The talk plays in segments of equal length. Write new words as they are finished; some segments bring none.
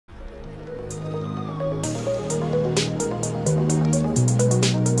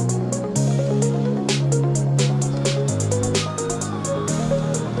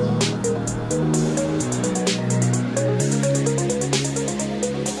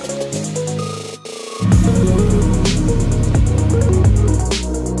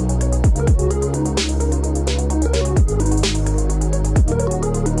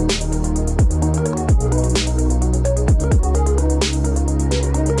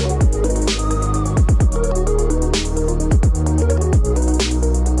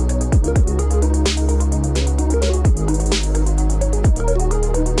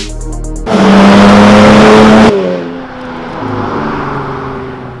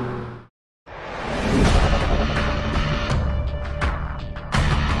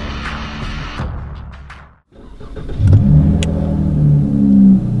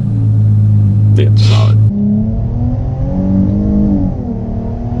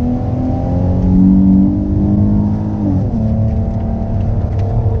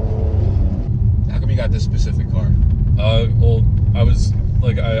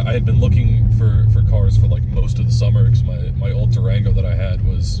I had been looking for cars for like most of the summer because my old Durango that I had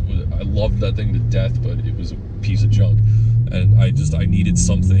was I loved that thing to death, but it was a piece of junk, and I needed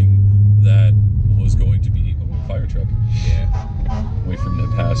something that was going to be a fire truck. Yeah. Wait for him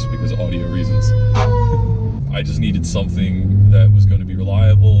to pass because of audio reasons. I just needed something that was going to be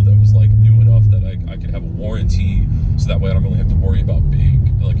reliable, that was like new enough that I could have a warranty, so that way I don't really have to worry about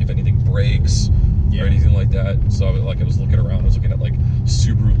like if anything breaks or anything like that. So I was looking around, I was looking at like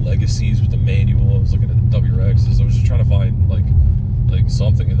Subaru Legacies with the manual, I was looking at the WRXs, I was just trying to find like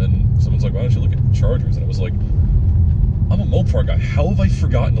something, and then someone's like, why don't you look at Chargers? And I was like, I'm a Mopar guy. How have I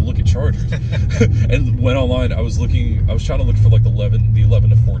forgotten to look at Chargers? And went online. I was trying to look for like the 11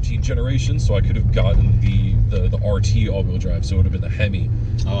 to 14 generation, so I could have gotten the RT all-wheel drive. So it would have been the Hemi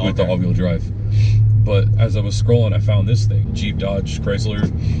with the all-wheel drive. But as I was scrolling, I found this thing: Jeep, Dodge, Chrysler,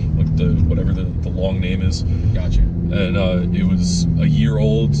 like whatever the long name is. Gotcha. And it was a year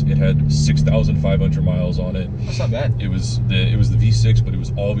old. It had 6,500 miles on it. That's not bad. It was the V6, but it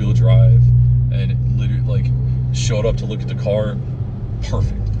was all-wheel drive, and it literally like. Showed up to look at the car,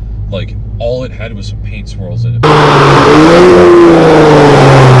 perfect. Like, all it had was some paint swirls in it.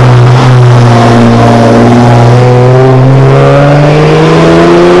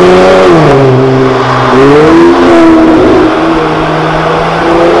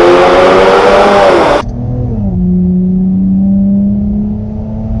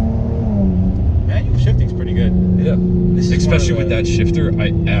 Manual shifting's pretty good. Yeah. Especially with that shifter,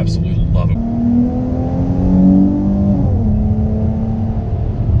 I absolutely love it.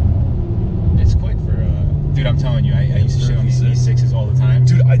 Dude, I'm telling you, I used to shit on these V6s all the time.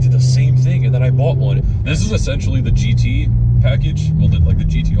 Dude, I did the same thing, and then I bought one. This is essentially the GT package, well, like the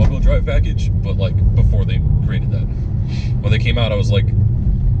GT all-wheel drive package, but like before they created that. When they came out, I was like,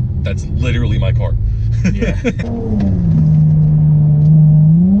 that's literally my car. Yeah.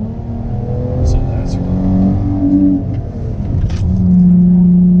 So that's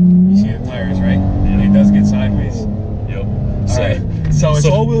you see the tires, right? Yeah. It does get sideways. Yep. Alright, so it's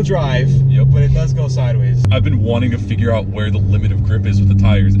all-wheel drive, but it does go sideways. I've been wanting to figure out where the limit of grip is with the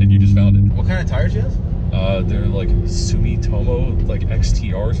tires, and you just found it. What kind of tires do you have? They're like Sumitomo, like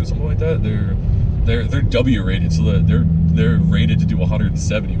XTRs or something like that. They're W rated, so they're rated to do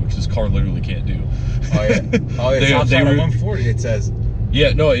 170, which this car literally can't do. Oh yeah. Oh, it tops out at 140. It says.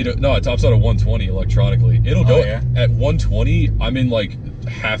 Yeah, no, it tops out at 120 electronically. It'll go at 120. I'm in like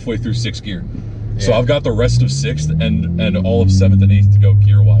halfway through 6th gear. So I've got the rest of 6th and all of 7th and 8th to go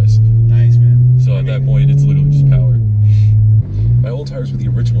gear-wise. Nice, man. So at that point, it's literally just power. My old tires were the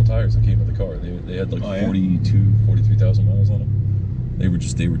original tires that came with the car. They had like 43,000 miles on them. They were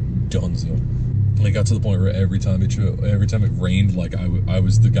done, so. And it got to the point where every time it rained, like I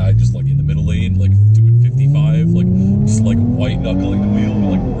was the guy just like in the middle lane, like doing 55, like just like white knuckling the wheel,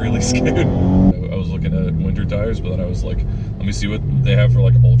 like really scared. I was looking at winter tires, but then I was like, let me see what they have for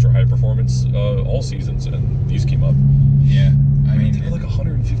like ultra high performance all seasons, and these came up. Yeah, I mean, they were like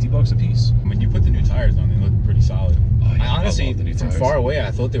 $150 a piece. When you put the new tires on, they look pretty solid. Oh, yeah, I honestly, from far away, I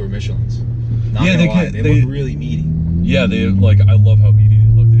thought they were Michelin's. Not gonna lie, they look really meaty. Yeah, they like. I love how meaty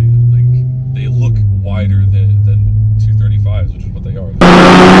they look. They look wider than 235s, which is what they are.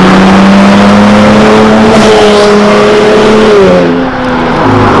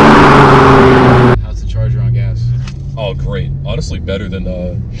 How's the Charger on gas? Oh, great! Honestly, better than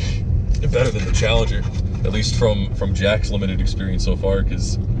the Challenger, at least from Jack's limited experience so far.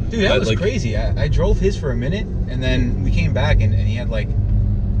 Because dude, that was crazy. I drove his for a minute, and then we came back, and he had like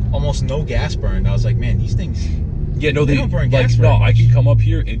almost no gas burn. I was like, man, these things. Yeah, no, they don't burn gas. No, I can come up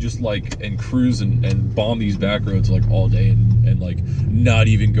here and just like cruise and bomb these back roads like all day and like not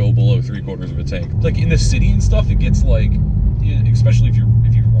even go below 3/4 of a tank. Like in the city and stuff, it gets like, especially if you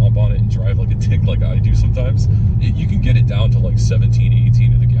romp on it and drive like a dick like I do sometimes, you can get it down to like 17,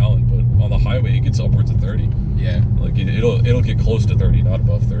 18 to the gallon. But on the highway, it gets upwards of 30. Yeah, like it'll get close to 30, not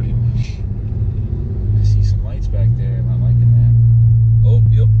above 30. I see some lights back there. I'm not liking that. Oh,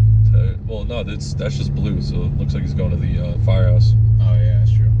 yep. Well, no, that's just blue, so it looks like he's going to the firehouse. Oh yeah,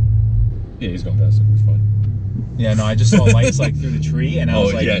 that's true. Yeah, he's going past it. It's fine. Yeah, no, I just saw lights like through the tree, and I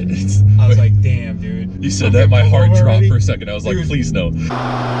was like, damn, dude. You said that, my heart dropped for a second. I was like, please no.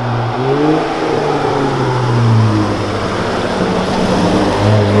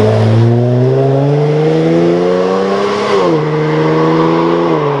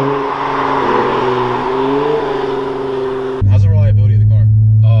 How's the reliability of the car?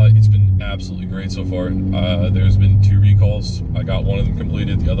 It's been absolutely great so far. There's been 2 recalls. I got one of them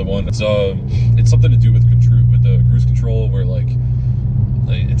completed. The other one, it's something to do with the cruise control, where like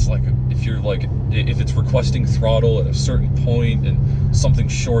It's like if it's requesting throttle at a certain point and something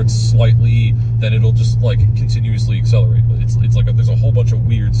shorts slightly, then it'll just like continuously accelerate. But it's like there's a whole bunch of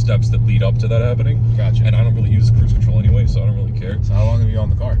weird steps that lead up to that happening. Gotcha. And I don't really use cruise control anyway, so I don't really care. So how long have you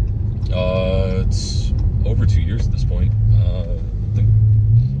owned the car? It's over 2 years at this point. I think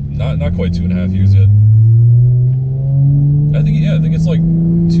not quite 2.5 years yet. I think it's like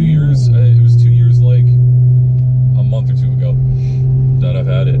 2 years. It was 2 years like a month or two ago that I've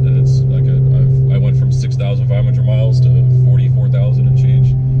had it, and it's like I went from 6,500 miles to 44,000 and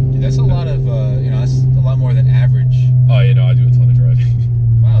change. Dude, that's a lot of that's a lot more than average. Oh, I do a ton of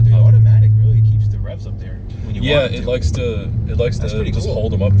driving. Wow, dude, automatic really keeps the revs up there when you want it likes to just cool.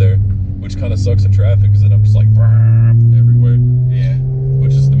 hold them up there, which kind of sucks in traffic because then I'm just like everywhere. Yeah.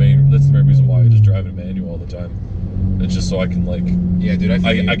 That's the main reason why I just drive in manual all the time. It's just so I can like dude,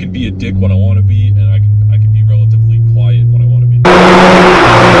 I can be a dick when I want to be, and I can be relatively quiet when I want to be.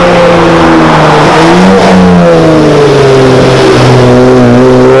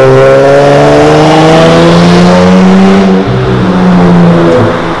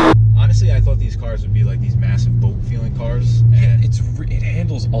 Honestly, I thought these cars would be like these massive boat feeling cars. And it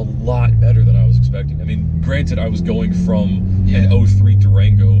handles a lot better than I was expecting. I mean, granted, I was going from Yeah. an 03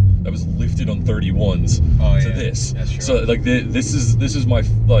 Durango that was lifted on 31s to this. That's true. So like this is my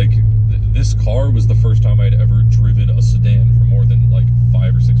this car was the first time I'd ever driven a sedan for more than like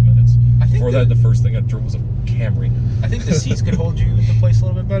 5 or 6 minutes. Before that, the first thing I drove was a Camry. I think the seats could hold you into place a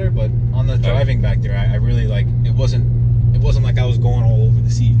little bit better, but on the driving back there, I really like it wasn't like I was going all over the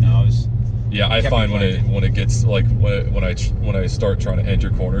seat. No, I was. Yeah, I find when it gets like when I start trying to enter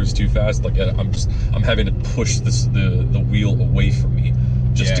corners too fast, like I'm having to push the wheel away from me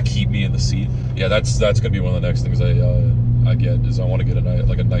just to keep me in the seat. Yeah, that's gonna be one of the next things I get is I want to get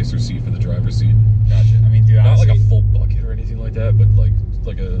a nicer seat for the driver's seat. Gotcha. I mean, dude, not honestly, like a full bucket or anything like that, but like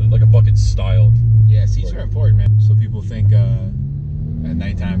a bucket styled. Yeah, seats are important, man. So people think at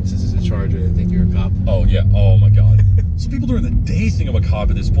nighttime, since it's a Charger, they think you're a cop. Oh yeah. Oh my God. Some people during the day think I'm a cop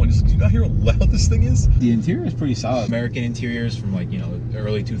at this point. It's like, do you not hear how loud this thing is? The interior is pretty solid. American interiors from like the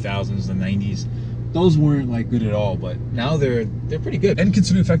early 2000s, the 90s. Those weren't like good at all, but now they're pretty good. And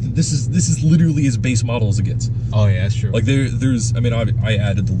considering the fact that this is literally as base model as it gets. Oh yeah, that's true. Like there's I mean I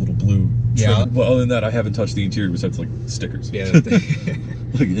added the little blue trim. Yeah. Well, other than that, I haven't touched the interior besides like stickers. Yeah.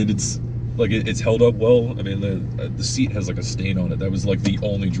 It's held up well. I mean the seat has like a stain on it. That was like the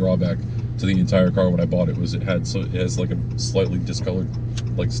only drawback to the entire car when I bought it was it has like a slightly discolored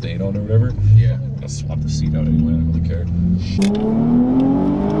like stain on it or whatever. Yeah. I'll swap the seat out anyway. I don't really care.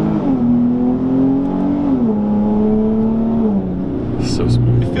 So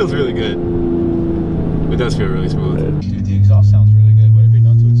smooth. It feels really good. It does feel really smooth. Dude, the exhaust sounds really good. What have you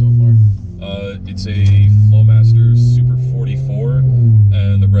done to it so far? It's a Flowmaster Super 44,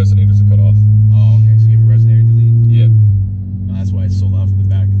 and the resonators are cut off. Oh, okay. So you have a resonator delete? Yeah. Well, that's why it's so loud from the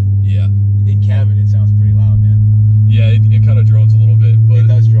back. Yeah. In cabin, it sounds pretty loud, man. Yeah, it kind of drones a little bit, but it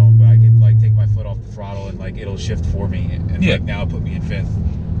does drone. But I could like take my foot off the throttle and like it'll shift for me, and like now put me in fifth.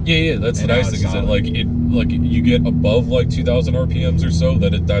 Yeah, that's the nice thing is that like you get above like 2,000 RPMs or so,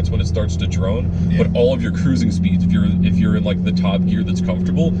 that's when it starts to drone. Yeah. But all of your cruising speeds, if you're in like the top gear that's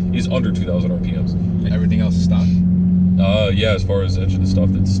comfortable, is under 2,000 RPMs. And everything else is stock. Yeah, as far as engine stuff,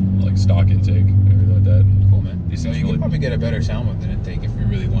 that's like stock intake, everything like that. Cool, man. So you could probably get a better sound with an intake if you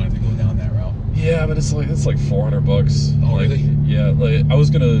really wanted to go down that route. Yeah, but it's like $400. Oh, like, really? Yeah, like I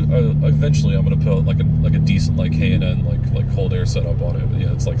was gonna eventually I'm gonna put like a decent like K&N like cold air setup on it. But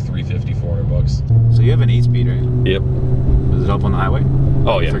yeah, it's like $350, $400. So you have an 8-speed, right? Yep. Does it help on the highway?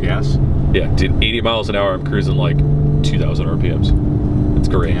 Oh yeah. For gas? Yeah, dude. 80 miles an hour. I'm cruising like 2,000 RPMs. It's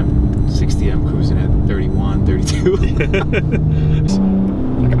great. Damn. 60. I'm cruising at 31, 32.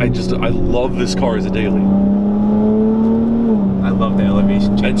 Like I love this car as a daily. I love the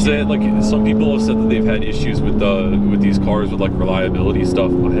elevation change. I'd say like some people have said that they've had issues with these cars with like reliability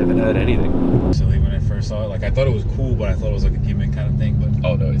stuff. I haven't had anything. Silly when I first saw it, like I thought it was cool, but I thought it was like a gimmick kind of thing. But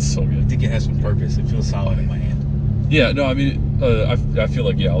oh no, it's so good. I think it has some purpose. It feels solid in my hand. Yeah, no, I mean, I feel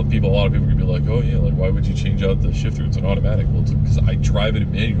like a lot of people can be like, oh yeah, like why would you change out the shifter? It's an automatic. Well, because I drive it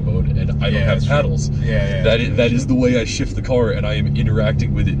in manual mode and I don't have paddles. Yeah. That is the way I shift the car, and I am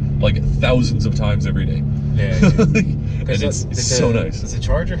interacting with it like thousands of times every day. Yeah. And it's so nice. Does the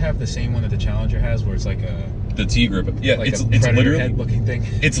Charger have the same one that the Challenger has, where it's like the T grip? Yeah, like it's literally head looking thing.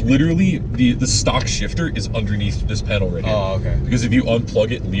 It's literally the stock shifter is underneath this panel right here. Oh, okay. Because if you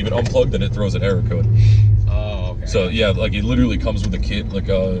unplug it, leave it unplugged, then it throws an error code. Oh, okay. So yeah, like it literally comes with a kit. Like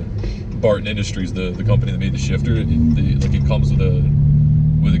Barton Industries, the company that made the shifter, it comes with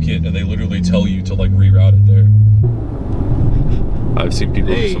a kit, and they literally tell you to like reroute it there. I've seen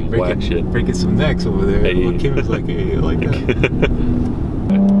people do some whack shit. Breaking some necks over there. Hey. Look, Kim was like, hey, I like that.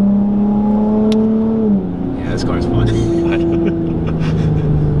 Yeah, this car's fun.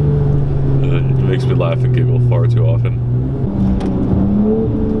 It makes me laugh and giggle far too often.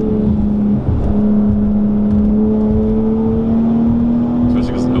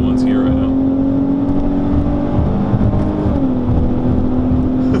 Especially because no one's here right now.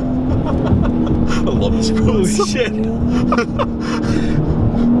 I love this road. Holy shit.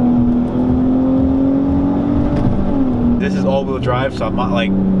 This is all-wheel drive, so I'm not like,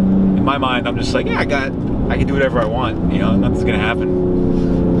 in my mind, I'm just like, yeah, I can do whatever I want. You know, nothing's gonna happen.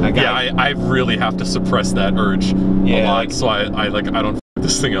 I really have to suppress that urge a lot, like, so I don't f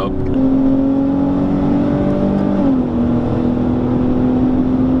this thing up.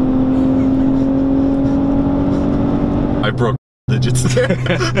 I broke digits there.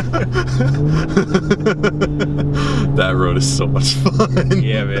 That road is so much fun.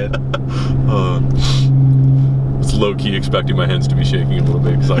 yeah, man. It's low-key expecting my hands to be shaking a little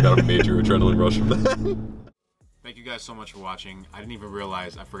bit because I got a major adrenaline rush from that. Thank you guys so much for watching. I didn't even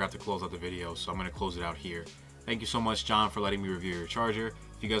realize I forgot to close out the video, so I'm going to close it out here. Thank you so much, John, for letting me review your Charger.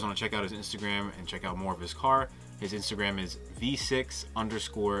 If you guys want to check out his Instagram and check out more of his car, his Instagram is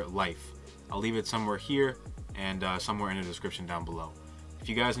v6_life. I'll leave it somewhere here and somewhere in the description down below. If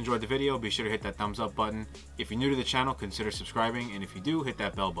you guys enjoyed the video, be sure to hit that thumbs up button. If you're new to the channel, consider subscribing, and if you do, hit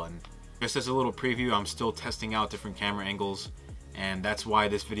that bell button. Just as a little preview, I'm still testing out different camera angles, and that's why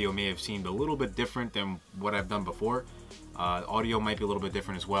this video may have seemed a little bit different than what I've done before. Audio might be a little bit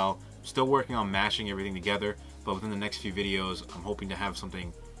different as well. Still working on mashing everything together, but within the next few videos, I'm hoping to have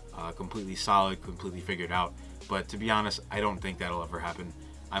something completely solid, completely figured out. But to be honest, I don't think that'll ever happen.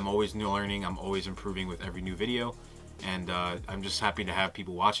 I'm always learning, I'm always improving with every new video, and I'm just happy to have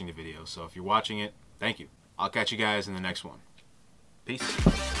people watching the video. So if you're watching it, thank you. I'll catch you guys in the next one.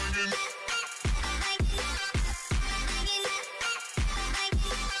 Peace.